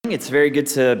morning. It's very good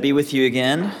to be with you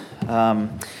again. My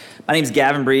name is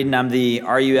Gavin Breeden. I'm the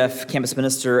RUF campus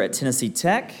minister at Tennessee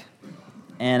Tech,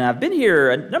 and I've been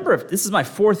here this is my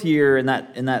fourth year in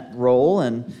that role,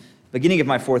 and beginning of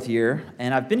my fourth year,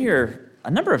 and I've been here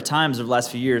a number of times over the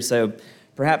last few years, so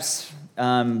perhaps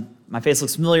my face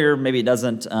looks familiar, maybe it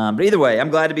doesn't, but either way,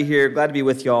 I'm glad to be here, glad to be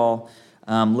with y'all.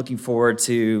 Looking forward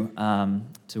to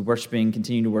worshiping,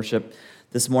 continuing to worship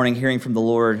this morning, hearing from the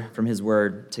Lord, from His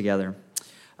Word together.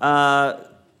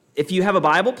 If you have a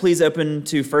Bible, please open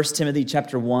to 1 Timothy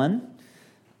chapter 1.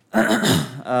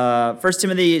 1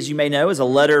 Timothy, as you may know, is a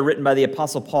letter written by the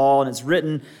Apostle Paul, and it's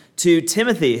written to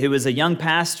Timothy, who was a young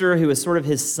pastor, who was sort of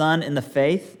his son in the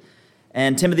faith.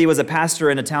 And Timothy was a pastor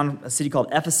in a city called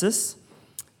Ephesus.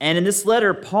 And in this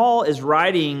letter, Paul is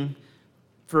writing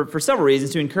for several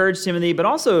reasons, to encourage Timothy, but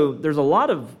also there's a lot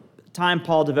of time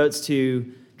Paul devotes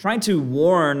to trying to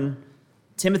warn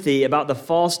Timothy about the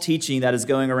false teaching that is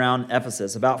going around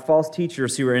Ephesus, about false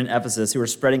teachers who are in Ephesus, who are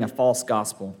spreading a false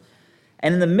gospel.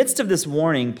 And in the midst of this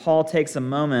warning, Paul takes a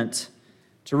moment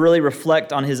to really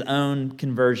reflect on his own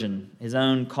conversion, his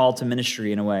own call to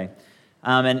ministry in a way.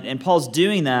 And Paul's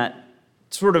doing that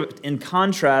sort of in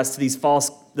contrast to this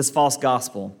false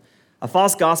gospel. A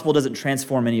false gospel doesn't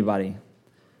transform anybody.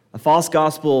 A false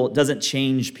gospel doesn't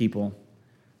change people,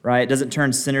 right? It doesn't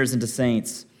turn sinners into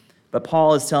saints. But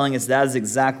Paul is telling us that is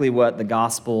exactly what the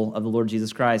gospel of the Lord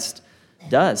Jesus Christ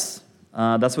does.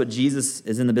 That's what Jesus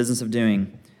is in the business of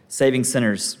doing, saving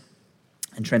sinners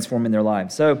and transforming their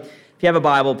lives. So if you have a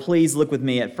Bible, please look with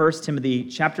me at 1 Timothy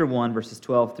chapter 1, verses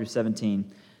 12 through 17.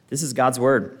 This is God's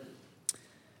word.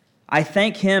 I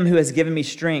thank Him who has given me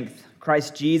strength,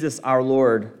 Christ Jesus our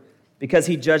Lord, because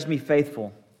He judged me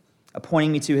faithful,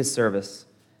 appointing me to His service.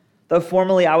 Though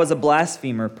formerly I was a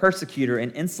blasphemer, persecutor,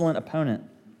 and insolent opponent,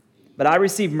 but I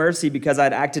received mercy because I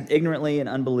had acted ignorantly in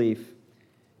unbelief.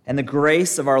 And the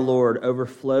grace of our Lord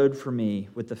overflowed for me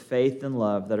with the faith and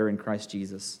love that are in Christ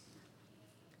Jesus.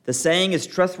 The saying is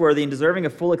trustworthy and deserving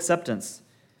of full acceptance,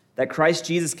 that Christ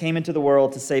Jesus came into the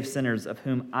world to save sinners, of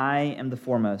whom I am the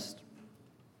foremost.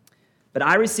 But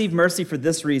I received mercy for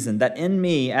this reason, that in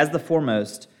me, as the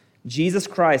foremost, Jesus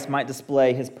Christ might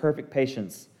display His perfect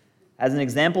patience as an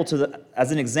example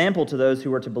to those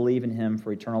who are to believe in Him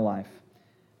for eternal life.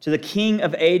 To the King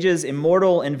of ages,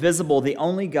 immortal, invisible, the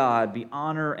only God, be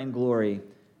honor and glory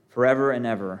forever and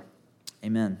ever.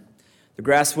 Amen. The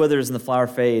grass withers and the flower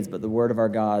fades, but the word of our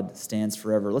God stands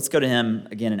forever. Let's go to Him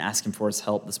again and ask Him for His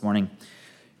help this morning.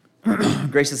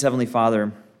 Gracious Heavenly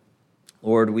Father,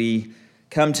 Lord, we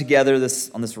come together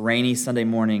on this rainy Sunday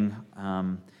morning,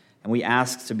 and we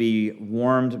ask to be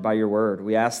warmed by your word.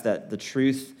 We ask that the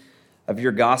truth of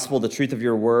your gospel, the truth of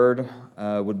your word,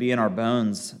 would be in our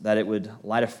bones, that it would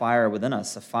light a fire within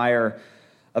us, a fire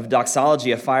of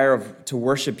doxology, a fire to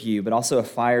worship you, but also a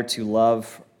fire to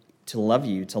love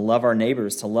you, to love our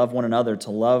neighbors, to love one another,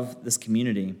 to love this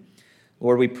community.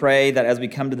 Lord, we pray that as we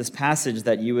come to this passage,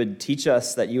 that you would teach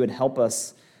us, that you would help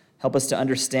us to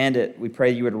understand it. We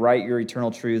pray you would write your eternal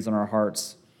truths on our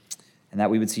hearts, and that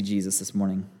we would see Jesus this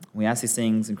morning. We ask these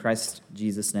things in Christ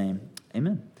Jesus' name.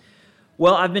 Amen.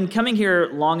 Well, I've been coming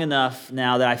here long enough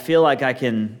now that I feel like I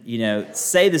can,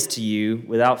 say this to you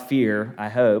without fear, I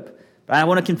hope. But I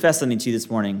want to confess something to you this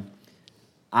morning.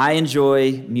 I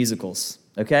enjoy musicals,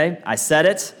 okay? I said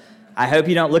it. I hope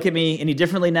you don't look at me any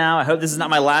differently now. I hope this is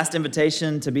not my last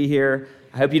invitation to be here.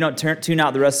 I hope you don't tune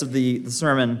out the rest of the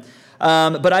sermon.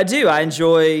 But I do. I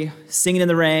enjoy singing in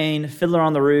the rain, Fiddler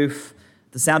on the Roof,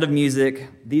 the sound of music.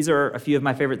 These are a few of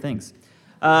my favorite things.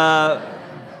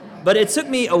 But it took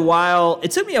me a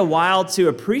while to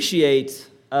appreciate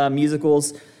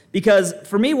musicals, because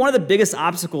for me, one of the biggest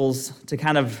obstacles to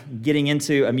kind of getting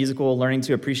into a musical, learning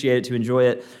to appreciate it, to enjoy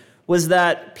it, was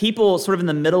that people sort of in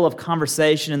the middle of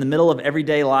conversation, in the middle of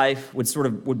everyday life,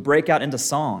 would break out into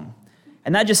song.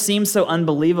 And that just seems so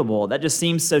unbelievable. That just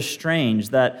seems so strange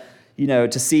that,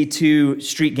 to see two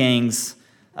street gangs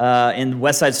in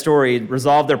West Side Story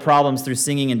resolve their problems through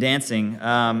singing and dancing.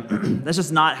 That's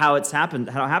just not how it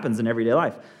happens in everyday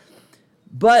life.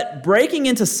 But breaking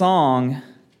into song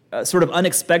sort of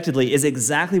unexpectedly is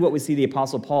exactly what we see the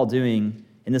Apostle Paul doing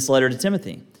in this letter to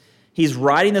Timothy. He's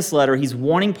writing this letter. He's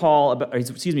warning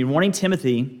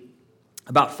Timothy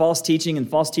about false teaching and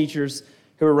false teachers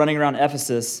who are running around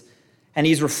Ephesus. And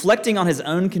he's reflecting on his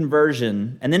own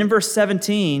conversion. And then in verse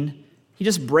 17, he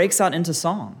just breaks out into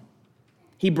song.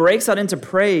 He breaks out into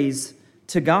praise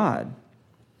to God.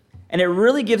 And it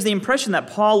really gives the impression that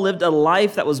Paul lived a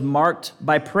life that was marked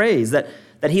by praise, that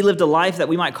he lived a life that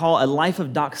we might call a life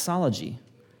of doxology.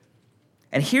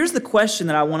 And here's the question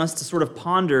that I want us to sort of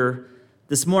ponder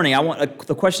this morning,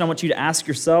 the question I want you to ask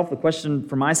yourself, the question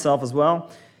for myself as well,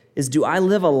 is do I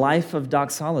live a life of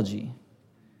doxology?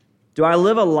 Do I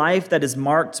live a life that is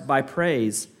marked by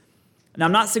praise? And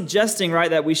I'm not suggesting, right,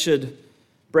 that we should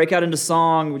break out into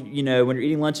song, when you're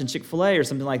eating lunch in Chick-fil-A or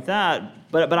something like that,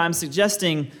 but I'm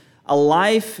suggesting a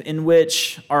life in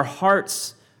which our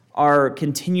hearts are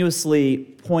continuously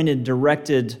pointed,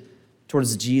 directed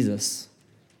towards Jesus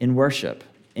in worship,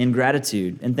 in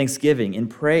gratitude, in thanksgiving, in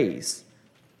praise.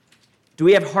 Do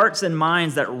we have hearts and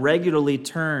minds that regularly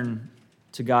turn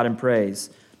to God in praise?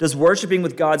 Does worshiping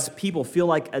with God's people feel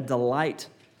like a delight,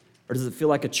 or does it feel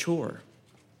like a chore?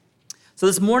 So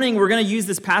this morning, we're going to use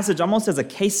this passage almost as a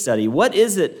case study.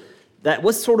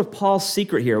 What's sort of Paul's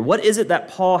secret here? What is it that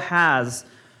Paul has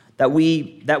that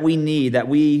we need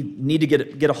to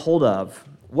get a hold of?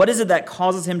 What is it that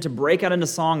causes him to break out into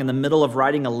song in the middle of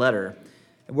writing a letter?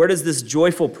 Where does this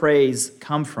joyful praise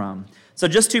come from? So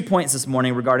just 2 points this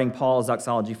morning regarding Paul's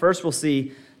doxology. First, we'll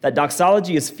see that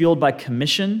doxology is fueled by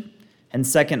commission, and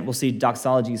second, we'll see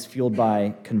doxology is fueled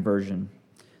by conversion.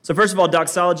 So first of all,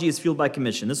 doxology is fueled by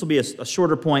commission. This will be a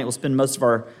shorter point. We'll spend most of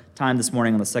our time this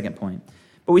morning on the second point.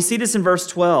 But we see this in verse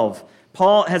 12.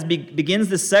 Paul begins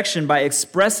this section by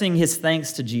expressing his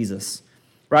thanks to Jesus,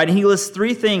 right? And he lists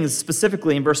 3 things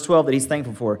specifically in verse 12 that he's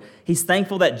thankful for. He's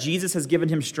thankful that Jesus has given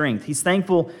him strength. He's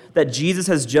thankful that Jesus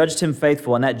has judged him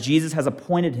faithful and that Jesus has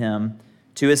appointed him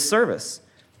to his service.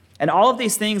 And all of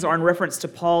these things are in reference to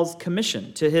Paul's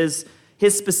commission, to his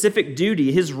specific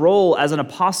duty, his role as an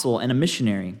apostle and a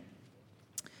missionary.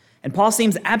 And Paul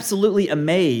seems absolutely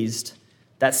amazed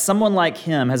that someone like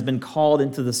him has been called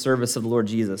into the service of the Lord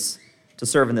Jesus to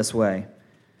serve in this way.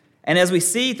 And as we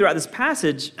see throughout this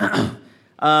passage,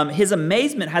 his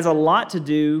amazement has a lot to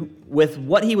do with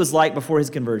what he was like before his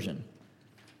conversion,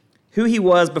 who he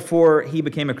was before he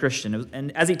became a Christian.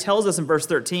 And as he tells us in verse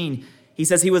 13, he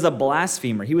says he was a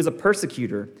blasphemer, he was a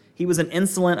persecutor, he was an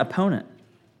insolent opponent.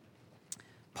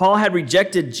 Paul had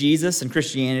rejected Jesus and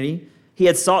Christianity. He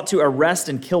had sought to arrest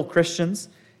and kill Christians.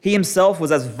 He himself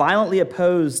was as violently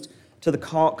opposed to the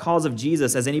cause of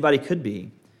Jesus as anybody could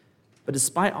be. But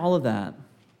despite all of that,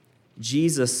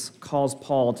 Jesus calls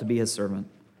Paul to be his servant.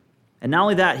 And not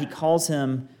only that, he calls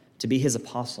him to be his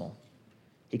apostle.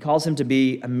 He calls him to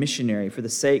be a missionary for the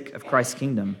sake of Christ's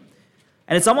kingdom.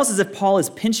 And it's almost as if Paul is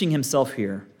pinching himself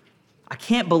here. I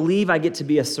can't believe I get to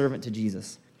be a servant to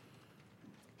Jesus.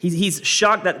 He's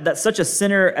shocked that such a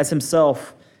sinner as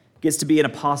himself gets to be an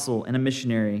apostle and a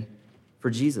missionary for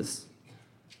Jesus.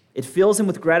 It fills him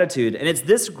with gratitude, and it's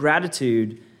this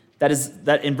gratitude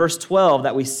that in verse 12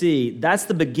 that we see, that's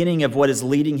the beginning of what is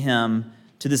leading him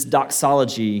to this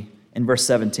doxology in verse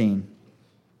 17.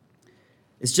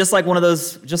 It's just like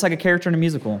a character in a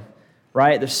musical,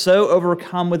 right? They're so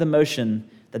overcome with emotion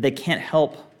that they can't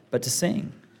help but to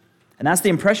sing. And that's the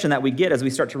impression that we get as we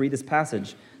start to read this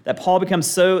passage, that Paul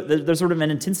becomes there's sort of an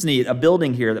intensity, a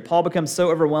building here, that Paul becomes so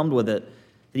overwhelmed with it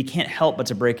that he can't help but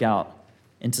to break out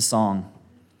into song.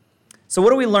 So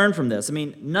what do we learn from this? I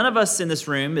mean, none of us in this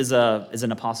room is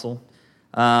an apostle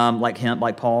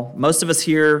like Paul. Most of us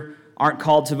here aren't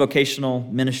called to vocational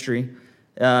ministry.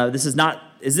 Is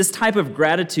this type of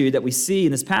gratitude that we see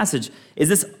in this passage, is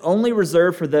this only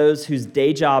reserved for those whose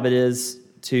day job it is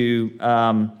to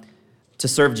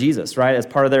serve Jesus, right, as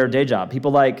part of their day job?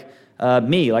 People like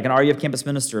me, like an RUF campus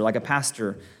minister, like a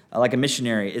pastor, like a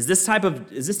missionary. Is this type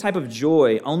of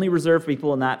joy only reserved for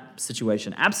people in that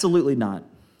situation? Absolutely not.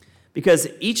 Because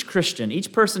each Christian,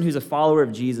 each person who's a follower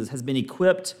of Jesus has been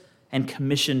equipped and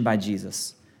commissioned by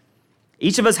Jesus.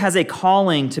 Each of us has a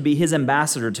calling to be his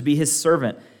ambassador, to be his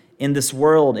servant in this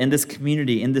world, in this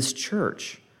community, in this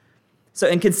church. So,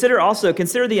 and consider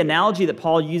the analogy that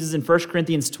Paul uses in 1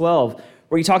 Corinthians 12,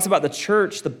 where he talks about the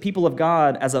church, the people of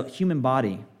God, as a human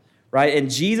body, right? And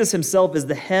Jesus himself is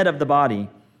the head of the body.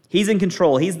 He's in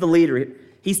control. He's the leader.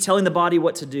 He's telling the body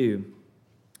what to do.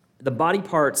 The body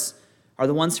parts are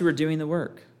the ones who are doing the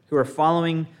work, who are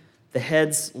following the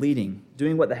head's leading,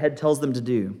 doing what the head tells them to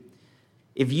do.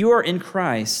 If you are in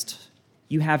Christ,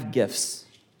 you have gifts.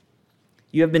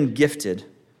 You have been gifted.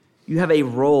 You have a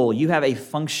role. You have a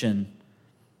function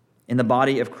in the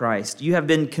body of Christ. You have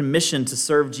been commissioned to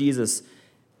serve Jesus,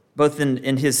 both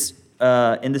in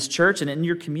this church and in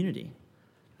your community.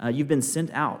 You've been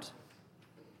sent out.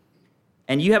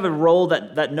 And you have a role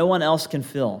that no one else can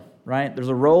fill, right? There's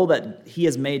a role that he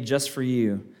has made just for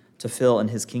you to fill in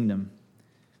his kingdom.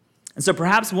 And so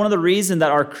perhaps one of the reasons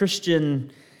that our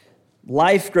Christian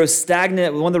life grows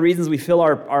stagnant, one of the reasons we feel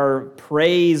our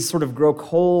praise sort of grow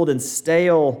cold and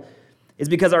stale, is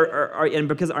because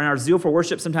our zeal for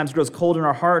worship sometimes grows cold in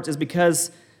our hearts, is because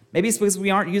Maybe it's because we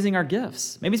aren't using our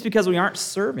gifts. Maybe it's because we aren't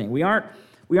serving. We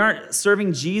aren't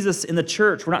serving Jesus in the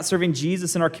church. We're not serving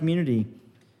Jesus in our community.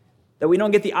 That we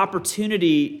don't get the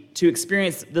opportunity to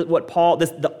experience the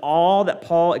awe that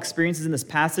Paul experiences in this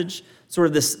passage, sort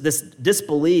of this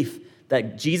disbelief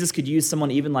that Jesus could use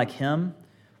someone even like him.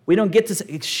 We don't get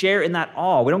to share in that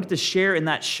awe. We don't get to share in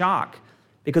that shock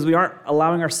because we aren't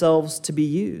allowing ourselves to be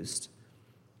used.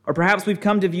 Or perhaps we've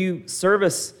come to view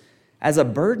service as a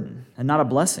burden and not a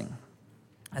blessing,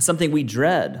 as something we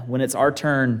dread when it's our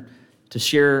turn to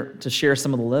share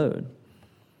some of the load.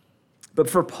 But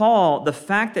for Paul, the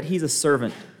fact that he's a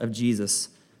servant of Jesus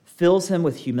fills him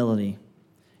with humility.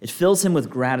 It fills him with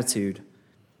gratitude.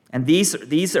 And these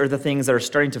are the things that are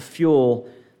starting to fuel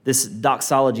this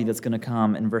doxology that's going to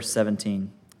come in verse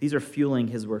 17. These are fueling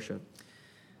his worship.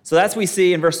 So that's what we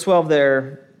see in verse 12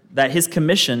 there, that his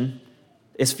commission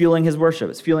is fueling his worship.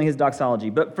 It's fueling his doxology.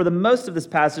 But for the most of this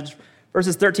passage,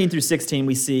 verses 13 through 16,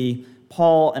 we see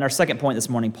Paul, and our second point this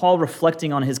morning, Paul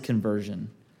reflecting on his conversion.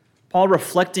 Paul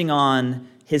reflecting on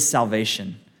his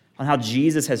salvation, on how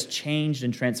Jesus has changed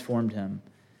and transformed him.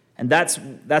 And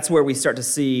that's where we start to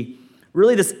see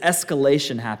really this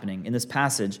escalation happening in this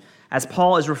passage as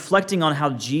Paul is reflecting on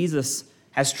how Jesus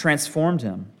has transformed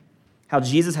him, how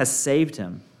Jesus has saved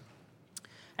him.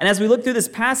 And as we look through this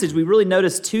passage, we really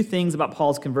notice two things about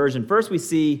Paul's conversion. First, we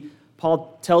see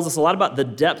Paul tells us a lot about the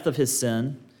depth of his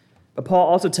sin, but Paul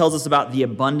also tells us about the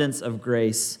abundance of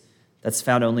grace that's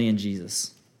found only in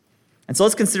Jesus. And so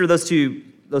let's consider those two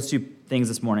things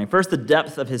this morning. First, the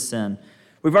depth of his sin.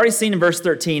 We've already seen in verse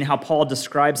 13 how Paul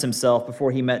describes himself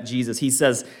before he met Jesus. He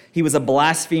says he was a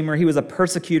blasphemer, he was a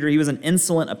persecutor, he was an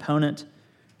insolent opponent,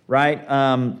 right?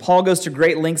 Paul goes to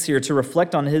great lengths here to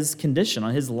reflect on his condition,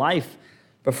 on his life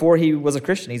before he was a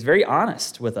Christian. He's very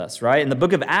honest with us, right? And the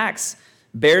book of Acts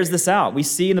bears this out. We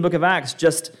see in the book of Acts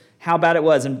just how bad it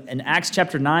was. In Acts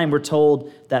chapter 9, we're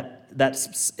told that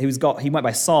he went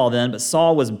by Saul then, but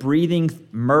Saul was breathing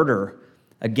murder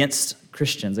against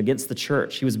Christians, against the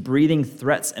church. He was breathing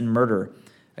threats and murder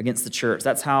against the church.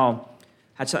 That's how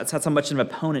much of an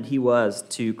opponent he was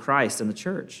to Christ and the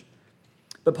church.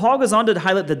 But Paul goes on to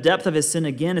highlight the depth of his sin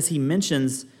again as he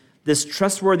mentions this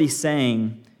trustworthy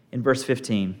saying in verse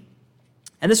 15.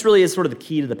 And this really is sort of the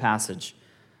key to the passage.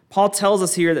 Paul tells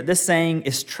us here that this saying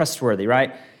is trustworthy,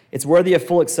 right? It's worthy of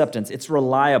full acceptance. It's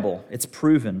reliable. It's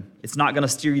proven. It's not going to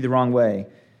steer you the wrong way.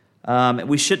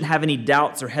 We shouldn't have any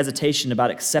doubts or hesitation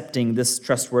about accepting this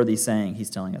trustworthy saying, he's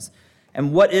telling us.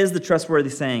 And what is the trustworthy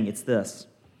saying? It's this,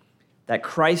 that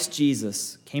Christ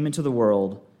Jesus came into the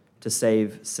world to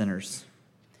save sinners.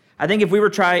 I think if we were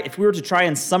to try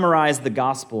and summarize the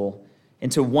gospel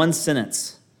into one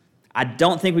sentence, I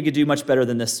don't think we could do much better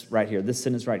than this right here, this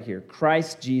sentence right here.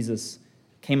 Christ Jesus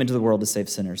came into the world to save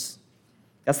sinners.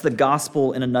 That's the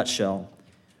gospel in a nutshell.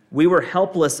 We were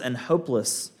helpless and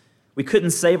hopeless. We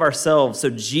couldn't save ourselves, so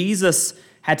Jesus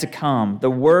had to come.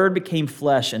 The Word became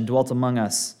flesh and dwelt among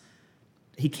us.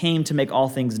 He came to make all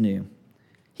things new.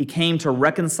 He came to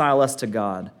reconcile us to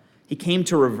God. He came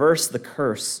to reverse the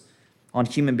curse on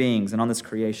human beings and on this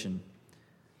creation.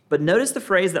 But notice the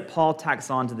phrase that Paul tacks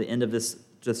on to the end of this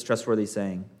trustworthy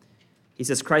saying. He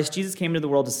says, Christ Jesus came into the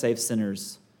world to save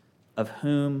sinners, of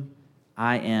whom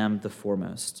I am the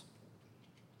foremost.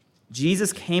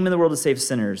 Jesus came in the world to save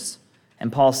sinners,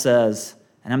 and Paul says,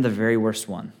 and I'm the very worst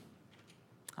one.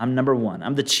 I'm number one.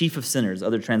 I'm the chief of sinners,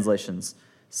 other translations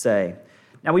say.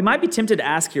 Now, we might be tempted to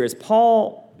ask here,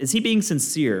 is he being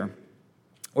sincere?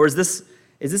 Or is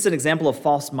this an example of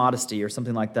false modesty or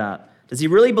something like that? Does he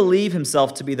really believe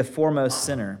himself to be the foremost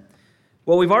sinner?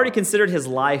 Well, we've already considered his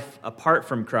life apart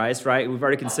from Christ, right? We've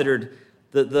already considered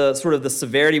the sort of the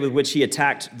severity with which he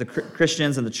attacked the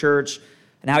Christians and the church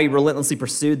and how he relentlessly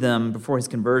pursued them before his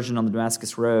conversion on the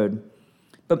Damascus Road.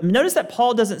 But notice that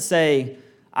Paul doesn't say,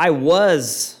 I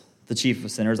was the chief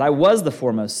of sinners, I was the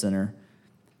foremost sinner,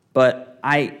 but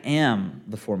I am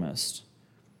the foremost.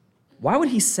 Why would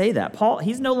he say that? Paul,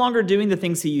 he's no longer doing the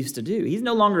things he used to do. He's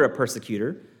no longer a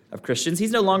persecutor of Christians.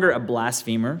 He's no longer a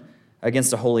blasphemer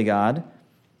against a holy God.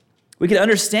 We could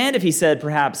understand if he said,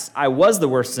 perhaps, I was the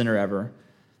worst sinner ever.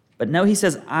 But no, he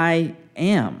says, I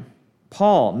am.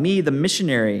 Paul, me, the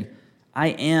missionary, I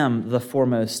am the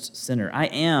foremost sinner. I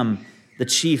am the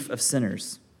chief of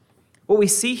sinners. What we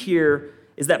see here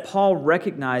is that Paul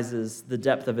recognizes the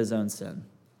depth of his own sin.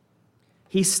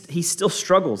 He still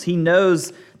struggles. He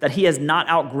knows that he has not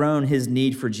outgrown his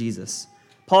need for Jesus.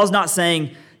 Paul's not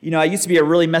saying, I used to be a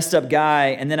really messed up guy,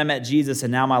 and then I met Jesus,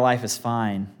 and now my life is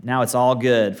fine. Now it's all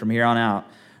good from here on out,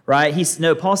 right?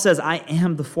 Paul says, I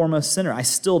am the foremost sinner. I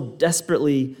still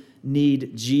desperately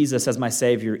need Jesus as my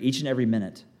Savior each and every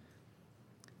minute.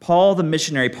 Paul the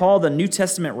missionary, Paul the New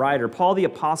Testament writer, Paul the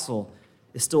apostle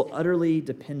is still utterly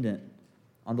dependent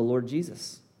on the Lord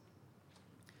Jesus.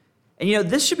 And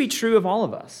this should be true of all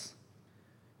of us.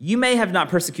 You may have not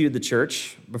persecuted the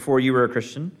church before you were a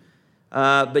Christian,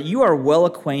 but you are well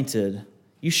acquainted.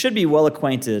 You should be well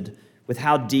acquainted with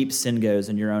how deep sin goes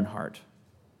in your own heart.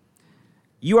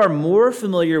 You are more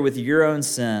familiar with your own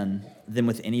sin than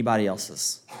with anybody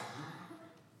else's.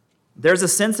 There's a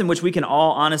sense in which we can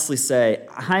all honestly say,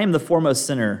 I am the foremost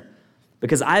sinner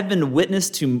because I've been witness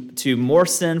to more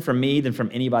sin from me than from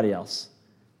anybody else.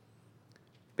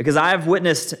 Because I've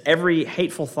witnessed every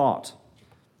hateful thought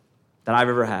that I've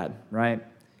ever had, right?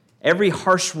 Every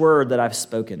harsh word that I've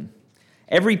spoken,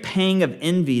 every pang of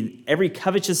envy, every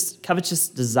covetous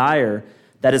desire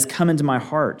that has come into my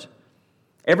heart,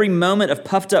 every moment of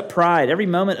puffed up pride, every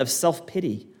moment of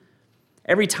self-pity,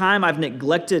 every time I've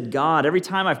neglected God, every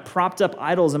time I've propped up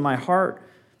idols in my heart,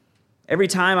 every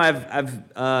time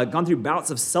I've gone through bouts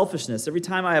of selfishness, every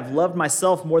time I have loved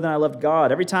myself more than I loved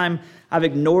God, every time I've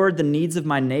ignored the needs of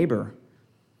my neighbor.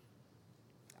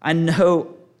 I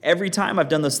know every time I've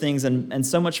done those things and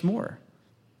so much more.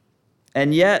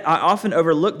 And yet I often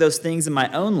overlook those things in my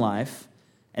own life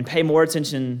and pay more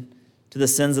attention to the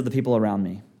sins of the people around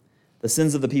me, the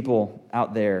sins of the people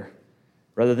out there,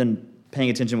 rather than paying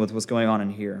attention with what's going on in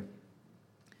here.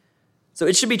 So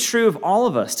it should be true of all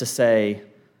of us to say,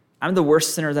 I'm the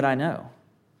worst sinner that I know.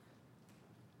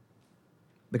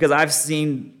 Because I've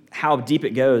seen how deep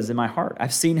it goes in my heart.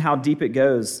 I've seen how deep it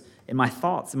goes in my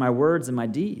thoughts, in my words, in my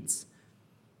deeds.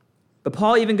 But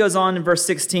Paul even goes on in verse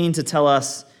 16 to tell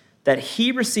us that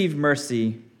he received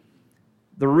mercy.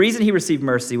 The reason he received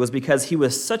mercy was because he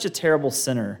was such a terrible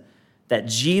sinner that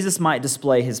Jesus might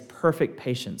display his perfect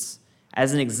patience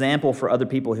as an example for other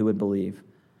people who would believe.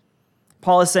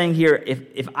 Paul is saying here,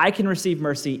 if I can receive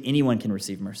mercy, anyone can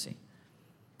receive mercy.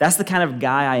 That's the kind of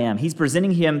guy I am. He's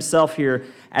presenting himself here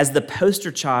as the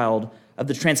poster child of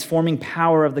the transforming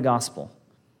power of the gospel.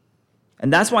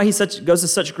 And that's why he goes to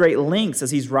such great lengths as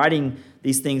he's writing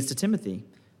these things to Timothy.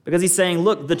 Because he's saying,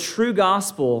 look, the true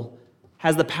gospel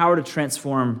has the power to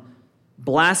transform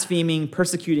blaspheming,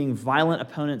 persecuting, violent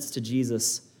opponents to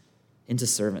Jesus into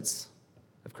servants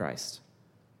of Christ.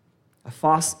 A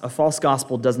false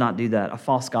gospel does not do that. A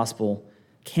false gospel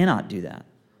cannot do that.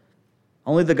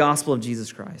 Only the gospel of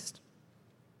Jesus Christ.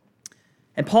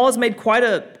 And Paul has made quite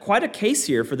a case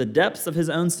here for the depths of his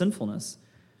own sinfulness.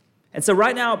 And so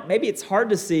right now, maybe it's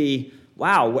hard to see,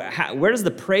 wow, where does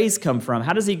the praise come from?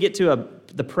 How does he get to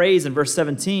the praise in verse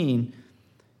 17?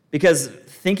 Because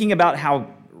thinking about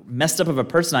how messed up of a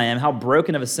person I am, how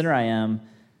broken of a sinner I am,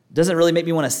 doesn't really make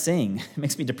me want to sing. It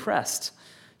makes me depressed.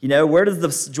 Where does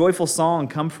the joyful song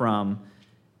come from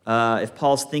if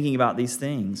Paul's thinking about these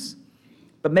things?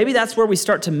 But maybe that's where we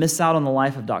start to miss out on the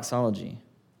life of doxology.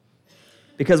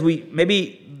 Because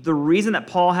maybe the reason that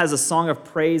Paul has a song of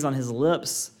praise on his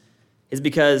lips is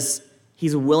because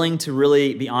he's willing to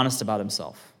really be honest about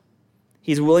himself.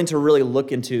 He's willing to really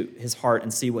look into his heart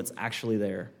and see what's actually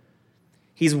there.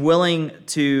 He's willing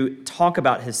to talk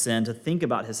about his sin, to think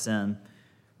about his sin,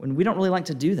 when we don't really like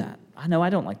to do that. I know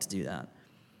I don't like to do that.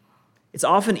 It's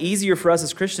often easier for us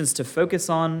as Christians to focus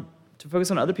on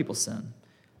other people's sin,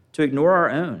 to ignore our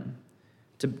own,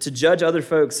 to judge other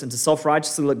folks and to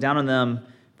self-righteously look down on them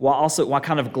while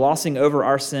kind of glossing over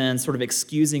our sins, sort of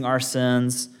excusing our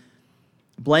sins,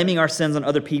 blaming our sins on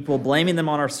other people, blaming them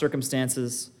on our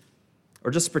circumstances,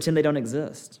 or just pretend they don't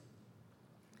exist.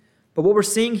 But what we're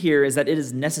seeing here is that it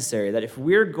is necessary, that if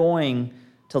we're going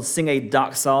to sing a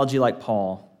doxology like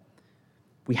Paul,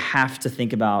 we have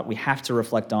to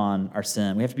reflect on our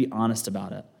sin. We have to be honest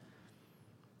about it.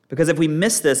 Because if we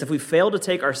miss this, if we fail to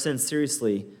take our sin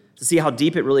seriously, to see how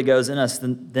deep it really goes in us,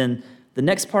 then the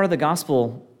next part of the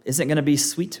gospel isn't going to be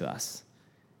sweet to us.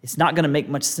 It's not going to make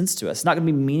much sense to us. It's not going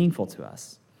to be meaningful to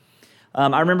us.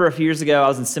 I remember a few years ago, I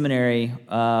was in seminary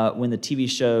when the TV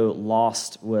show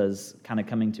Lost was kind of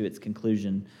coming to its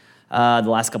conclusion the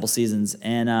last couple seasons.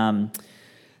 And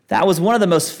that was one of the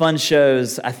most fun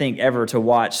shows, I think, ever to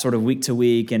watch sort of week to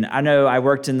week. And I know I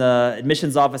worked in the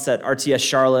admissions office at RTS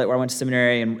Charlotte where I went to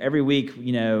seminary. And every week,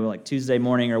 like Tuesday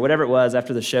morning or whatever it was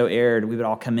after the show aired, we would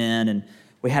all come in and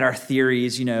we had our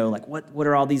theories, like what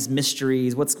are all these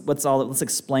mysteries? Let's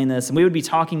explain this. And we would be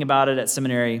talking about it at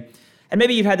seminary. And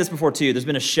maybe you've had this before too. There's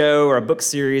been a show or a book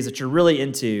series that you're really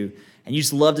into and you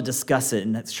just love to discuss it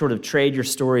and sort of trade your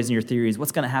stories and your theories.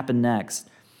 What's going to happen next?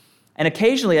 And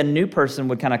occasionally a new person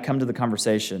would kind of come to the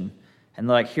conversation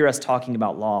and hear us talking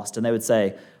about Lost. And they would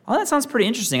say, oh, that sounds pretty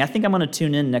interesting. I think I'm going to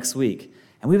tune in next week.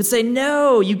 And we would say,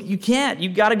 no, you can't. You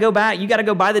got to go back. You got to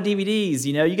go buy the DVDs.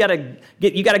 You know, you got to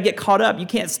get caught up. You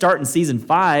can't start in season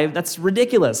 5. That's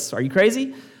ridiculous. Are you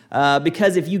crazy?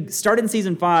 Because if you start in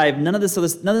season 5, none of this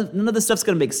stuff's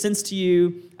going to make sense to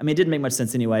you. I mean, it didn't make much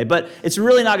sense anyway, but it's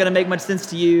really not going to make much sense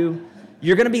to you.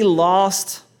 You're going to be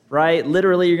lost, right?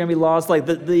 Literally, you're going to be lost. Like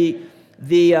the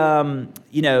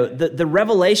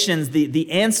revelations,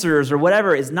 the answers or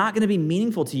whatever is not going to be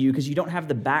meaningful to you because you don't have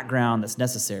the background that's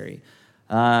necessary.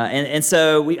 And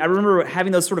so I remember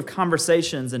having those sort of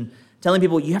conversations and telling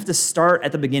people you have to start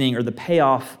at the beginning or the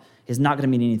payoff is not going to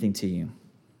mean anything to you.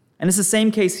 And it's the same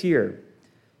case here.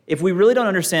 If we really don't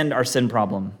understand our sin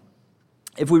problem,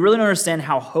 if we really don't understand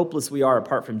how hopeless we are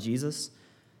apart from Jesus,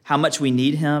 how much we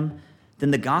need him,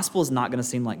 then the gospel is not going to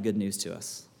seem like good news to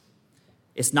us.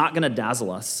 It's not going to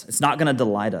dazzle us. It's not going to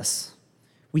delight us.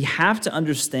 We have to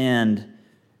understand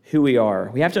who we are.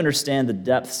 We have to understand the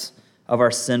depths of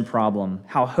our sin problem,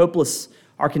 how hopeless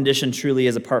our condition truly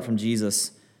is apart from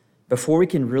Jesus, before we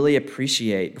can really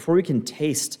appreciate, before we can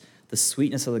taste the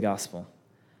sweetness of the gospel,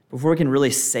 before we can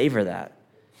really savor that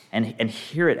and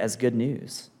hear it as good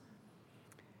news.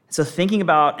 So thinking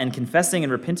about and confessing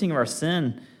and repenting of our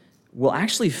sin will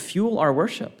actually fuel our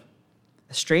worship,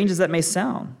 as strange as that may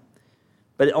sound,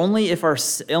 but only if our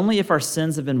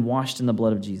sins have been washed in the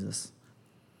blood of Jesus.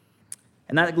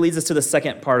 And that leads us to the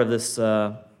second part of this,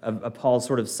 of Paul's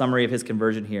sort of summary of his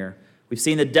conversion here. We've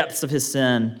seen the depths of his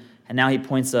sin, and now he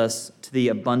points us to the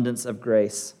abundance of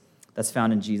grace that's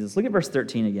found in Jesus. Look at verse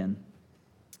 13 again.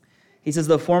 He says,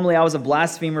 though formerly I was a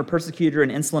blasphemer, persecutor,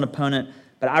 and insolent opponent,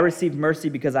 but I received mercy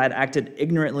because I had acted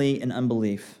ignorantly in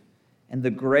unbelief. And the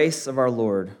grace of our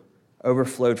Lord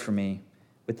overflowed for me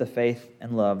with the faith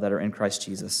and love that are in Christ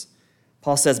Jesus.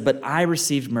 Paul says, but I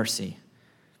received mercy.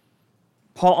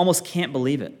 Paul almost can't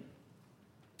believe it.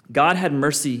 God had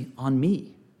mercy on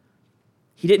me.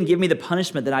 He didn't give me the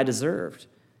punishment that I deserved.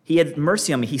 He had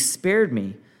mercy on me. He spared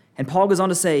me. And Paul goes on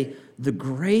to say, the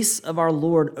grace of our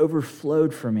Lord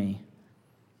overflowed for me.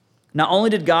 Not only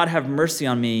did God have mercy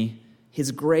on me,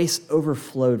 his grace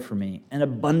overflowed for me, an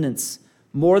abundance,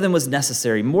 more than was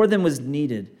necessary, more than was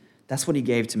needed. That's what he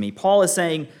gave to me. Paul is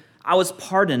saying, I was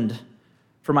pardoned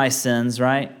for my sins,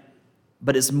 right?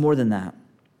 But it's more than that.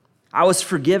 I was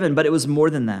forgiven, but it was more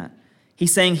than that.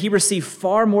 He's saying he received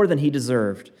far more than he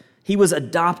deserved. He was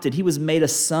adopted. He was made a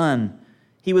son.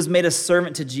 He was made a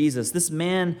servant to Jesus. This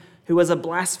man who was a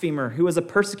blasphemer, who was a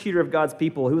persecutor of God's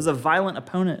people, who was a violent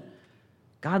opponent,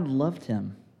 God loved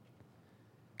him.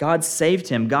 God saved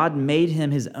him. God made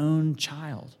him his own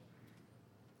child.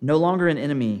 No longer an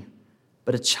enemy,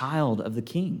 but a child of the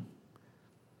King.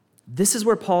 This is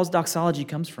where Paul's doxology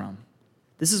comes from.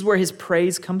 This is where his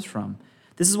praise comes from.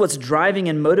 This is what's driving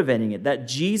and motivating it, that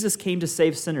Jesus came to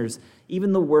save sinners,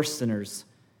 even the worst sinners,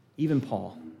 even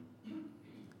Paul.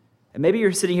 And maybe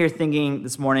you're sitting here thinking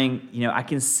this morning, I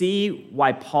can see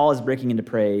why Paul is breaking into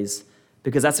praise,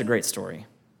 because that's a great story,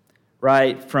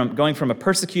 right? From going from a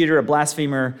persecutor, a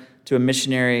blasphemer, to a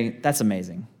missionary, that's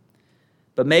amazing.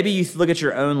 But maybe you look at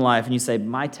your own life and you say,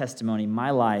 my testimony, my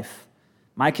life,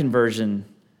 my conversion,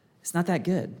 it's not that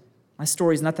good. My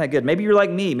story's not that good. Maybe you're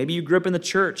like me. Maybe you grew up in the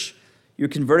church. You were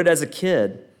converted as a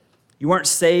kid. You weren't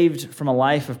saved from a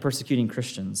life of persecuting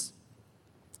Christians.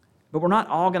 But we're not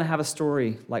all going to have a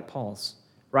story like Paul's,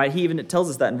 right? It tells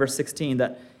us that in verse 16,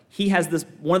 that he has this,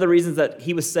 one of the reasons that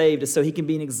he was saved is so he can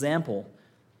be an example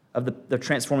of the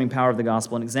transforming power of the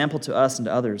gospel, an example to us and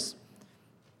to others.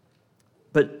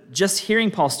 But just hearing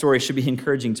Paul's story should be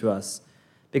encouraging to us,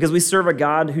 because we serve a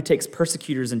God who takes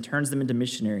persecutors and turns them into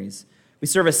missionaries. We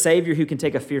serve a Savior who can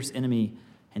take a fierce enemy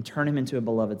and turn him into a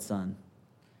beloved son.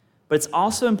 But it's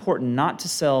also important not to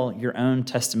sell your own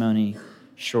testimony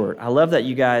short. I love that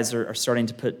you guys are starting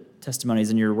to put testimonies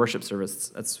in your worship service.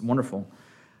 That's wonderful.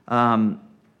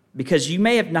 Because you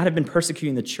may not have been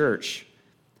persecuting the church,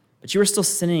 but you were still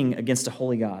sinning against a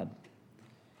holy God.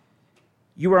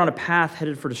 You were on a path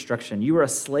headed for destruction. You were a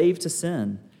slave to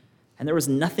sin, and there was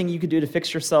nothing you could do to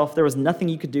fix yourself. There was nothing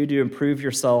you could do to improve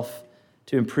yourself,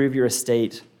 to improve your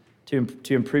estate, to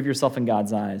improve yourself in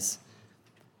God's eyes.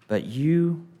 But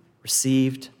you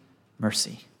received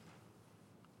mercy.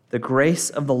 The grace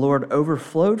of the Lord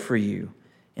overflowed for you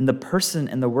in the person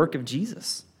and the work of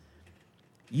Jesus.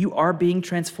 You are being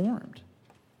transformed.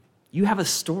 You have a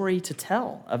story to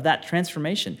tell of that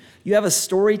transformation. You have a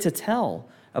story to tell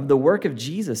of the work of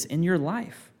Jesus in your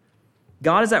life.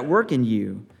 God is at work in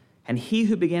you, and he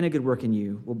who began a good work in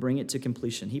you will bring it to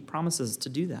completion. He promises to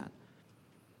do that.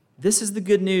 This is the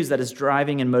good news that is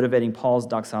driving and motivating Paul's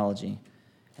doxology.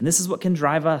 And this is what can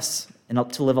drive us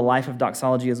to live a life of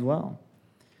doxology as well.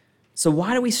 So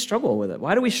why do we struggle with it?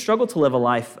 Why do we struggle to live a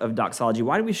life of doxology?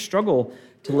 Why do we struggle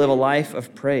to live a life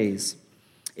of praise?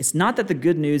 It's not that the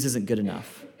good news isn't good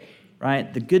enough,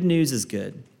 right? The good news is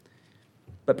good.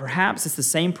 But perhaps it's the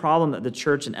same problem that the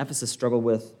church in Ephesus struggled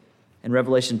with in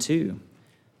Revelation 2.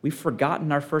 We've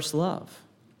forgotten our first love.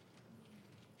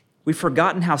 We've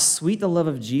forgotten how sweet the love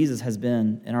of Jesus has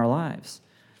been in our lives.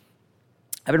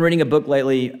 I've been reading a book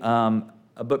lately,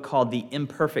 a book called The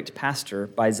Imperfect Pastor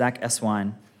by Zach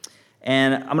Eswine.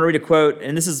 And I'm going to read a quote,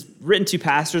 and this is written to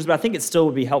pastors, but I think it still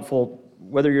would be helpful,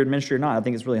 whether you're in ministry or not. I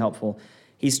think it's really helpful.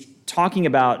 He's talking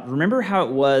about, remember how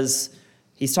it was,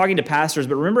 he's talking to pastors,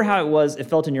 but remember how it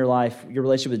felt in your life, your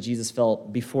relationship with Jesus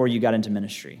felt before you got into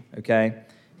ministry, okay?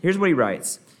 Here's what he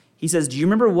writes. He says, do you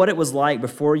remember what it was like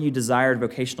before you desired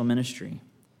vocational ministry?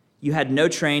 You had no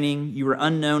training, you were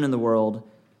unknown in the world,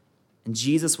 and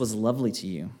Jesus was lovely to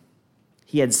you.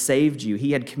 He had saved you.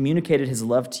 He had communicated his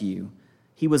love to you.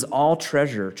 He was all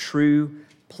treasure, true,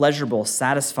 pleasurable,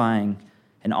 satisfying,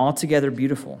 and altogether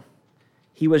beautiful.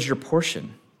 He was your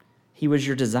portion. He was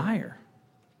your desire.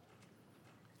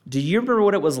 Do you remember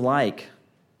what it was like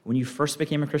when you first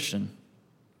became a Christian?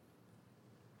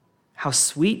 How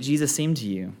sweet Jesus seemed to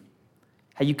you.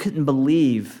 How you couldn't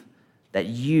believe that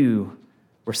you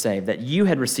were saved, that you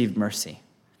had received mercy.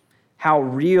 How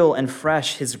real and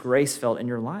fresh his grace felt in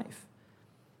your life.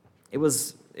 It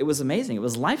was amazing. It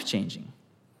was life-changing.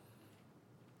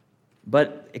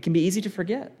 But it can be easy to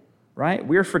forget, right?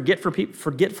 We're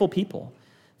forgetful people.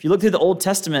 If you look through the Old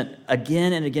Testament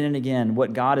again and again and again,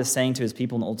 what God is saying to his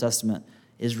people in the Old Testament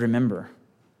is remember.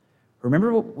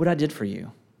 Remember what I did for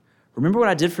you. Remember what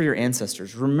I did for your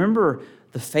ancestors. Remember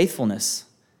the faithfulness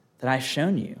that I've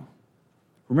shown you.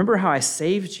 Remember how I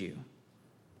saved you.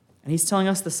 And he's telling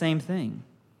us the same thing.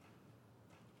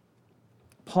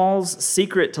 Paul's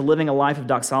secret to living a life of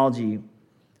doxology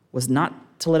was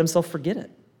not to let himself forget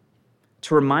it,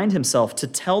 to remind himself, to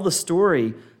tell the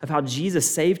story of how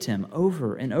Jesus saved him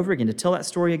over and over again, to tell that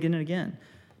story again and again,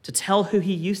 to tell who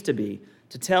he used to be,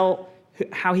 to tell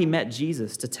how he met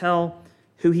Jesus, to tell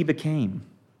who he became.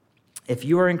 If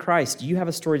you are in Christ, you have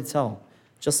a story to tell,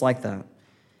 just like that.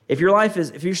 If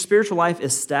your spiritual life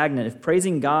is stagnant, if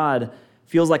praising God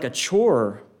feels like a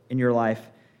chore in your life,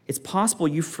 it's possible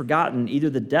you've forgotten either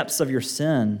the depths of your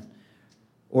sin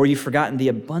or you've forgotten the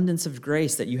abundance of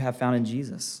grace that you have found in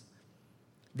Jesus.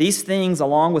 These things,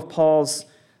 along with Paul's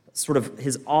sort of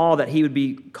his awe that he would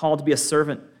be called to be a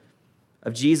servant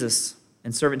of Jesus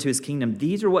and servant to his kingdom,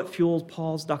 these are what fuels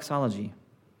Paul's doxology.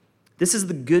 This is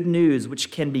the good news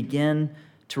which can begin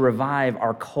to revive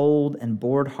our cold and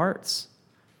bored hearts.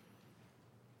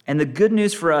 And the good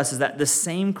news for us is that the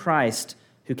same Christ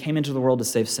who came into the world to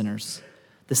save sinners,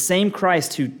 the same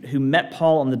Christ who met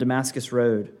Paul on the Damascus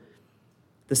Road,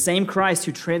 the same Christ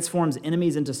who transforms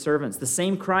enemies into servants, the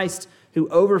same Christ who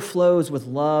overflows with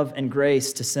love and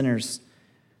grace to sinners,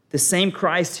 the same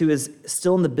Christ who is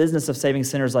still in the business of saving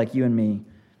sinners like you and me.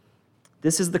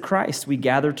 This is the Christ we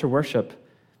gather to worship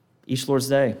each Lord's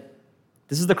Day.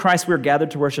 This is the Christ we are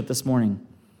gathered to worship this morning.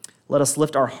 Let us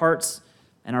lift our hearts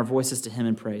and our voices to him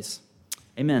in praise.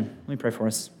 Amen. Let me pray for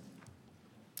us.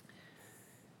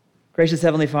 Gracious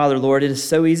Heavenly Father, Lord, it is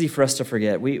so easy for us to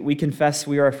forget. We confess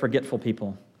we are a forgetful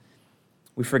people.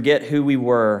 We forget who we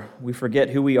were. We forget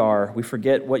who we are. We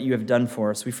forget what you have done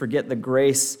for us. We forget the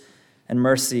grace and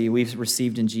mercy we've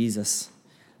received in Jesus.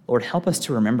 Lord, help us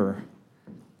to remember.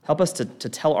 Help us to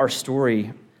tell our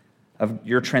story of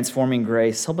your transforming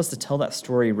grace. Help us to tell that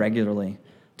story regularly,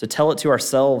 to tell it to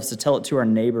ourselves, to tell it to our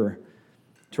neighbor,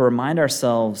 to remind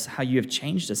ourselves how you have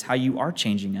changed us, how you are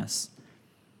changing us.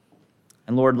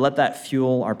 And Lord, let that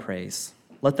fuel our praise.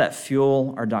 Let that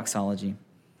fuel our doxology.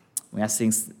 We ask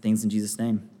things in Jesus'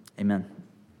 name. Amen.